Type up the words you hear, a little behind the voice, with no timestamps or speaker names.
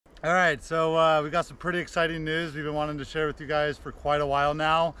All right, so we got some pretty exciting news we've been wanting to share with you guys for quite a while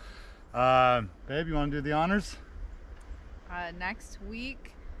now. Babe, you want to do the honors? Next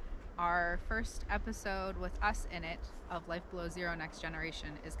week, our first episode with us in it of Life Below Zero Next Generation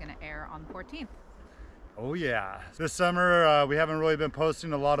is going to air on the 14th. Oh yeah. This summer we haven't really been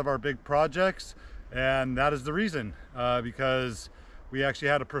posting a lot of our big projects, and that is the reason, because we actually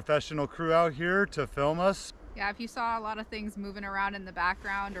had a professional crew out here to film us. Yeah, if you saw a lot of things moving around in the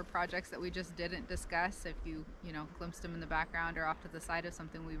background or projects that we just didn't discuss, if you glimpsed them in the background or off to the side of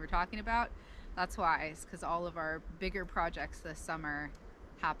something we were talking about, that's why. It's because all of our bigger projects this summer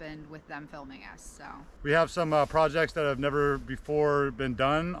happened with them filming us. So we have some projects that have never before been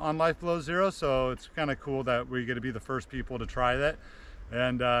done on Life Below Zero, so it's kind of cool that we get to be the first people to try that,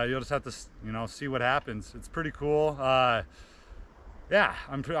 and you'll just have to see what happens. It's pretty cool. Yeah,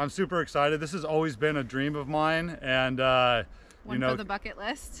 I'm super excited. This has always been a dream of mine, and one for the bucket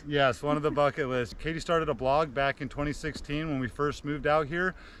list. Yes, one of the bucket list. Katie started a blog back in 2016 when we first moved out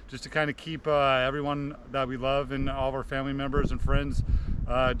here, just to kind of keep everyone that we love and all of our family members and friends,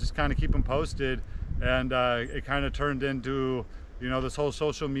 just kind of keep them posted. And it kind of turned into this whole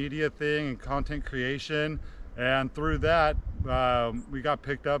social media thing and content creation. And through that, we got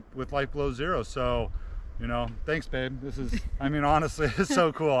picked up with Life Below Zero. So thanks, babe. This is, honestly, it's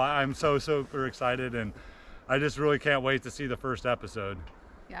so cool. I'm so super excited, and I just really can't wait to see the first episode.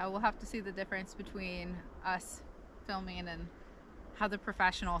 Yeah, we'll have to see the difference between us filming and how the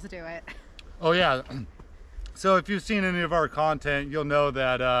professionals do it. Oh yeah. So if you've seen any of our content, you'll know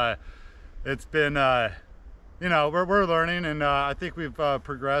that it's been, we're learning, and I think we've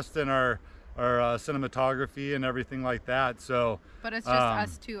progressed in our cinematography and everything like that. So but it's just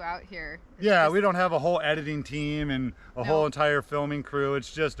us two out here. We don't have a whole editing team and a whole entire filming crew.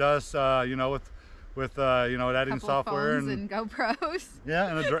 It's just us, with editing software and GoPros. Yeah,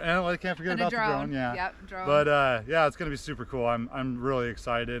 and I can't forget about the drone. Yeah. Yep, drone. But yeah, it's gonna be super cool. I'm really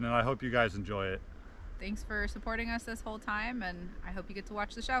excited, and I hope you guys enjoy it. Thanks for supporting us this whole time, and I hope you get to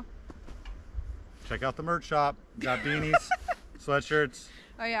watch the show. Check out the merch shop. We got beanies, sweatshirts.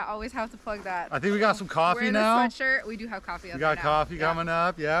 Oh yeah, always have to plug that. I think we got some coffee now. Wear the sweatshirt. We do have coffee. We got coffee coming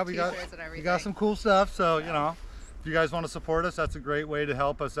up. Yeah, we got some cool stuff. So if you guys want to support us, that's a great way to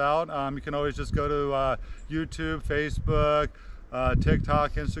help us out. You can always just go to YouTube, Facebook,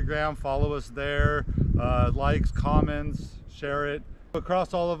 TikTok, Instagram. Follow us there. Likes, comments, share it.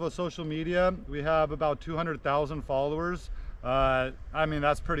 Across all of our social media, we have about 200,000 followers.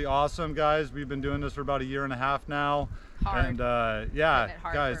 That's pretty awesome, guys. We've been doing this for about 1.5 years now. Hard. And yeah,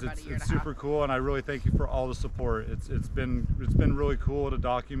 guys, it's super cool, and I really thank you for all the support. It's been really cool to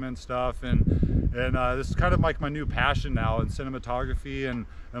document stuff, and this is kind of like my new passion now in cinematography and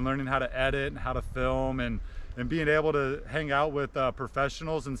learning how to edit and how to film, and being able to hang out with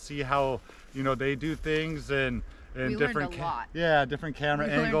professionals and see how they do things, and different different camera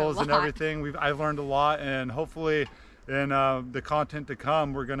angles and everything. I've learned a lot, and hopefully in the content to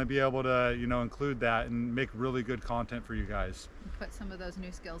come, we're going to be able to include that and make really good content for you guys. Put some of those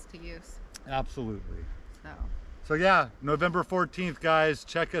new skills to use. Absolutely. So yeah, November 14th, guys,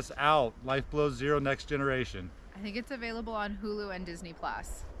 check us out. Life Below Zero Next Generation. I think it's available on Hulu and Disney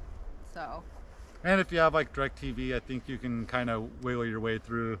Plus. So. And if you have like DirecTV, I think you can kind of wiggle your way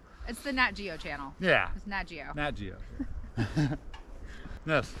through. It's the Nat Geo channel. Yeah. It's Nat Geo. Nat Geo.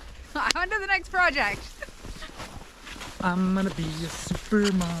 Yes. On to the next project. I'm gonna be a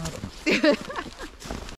supermodel.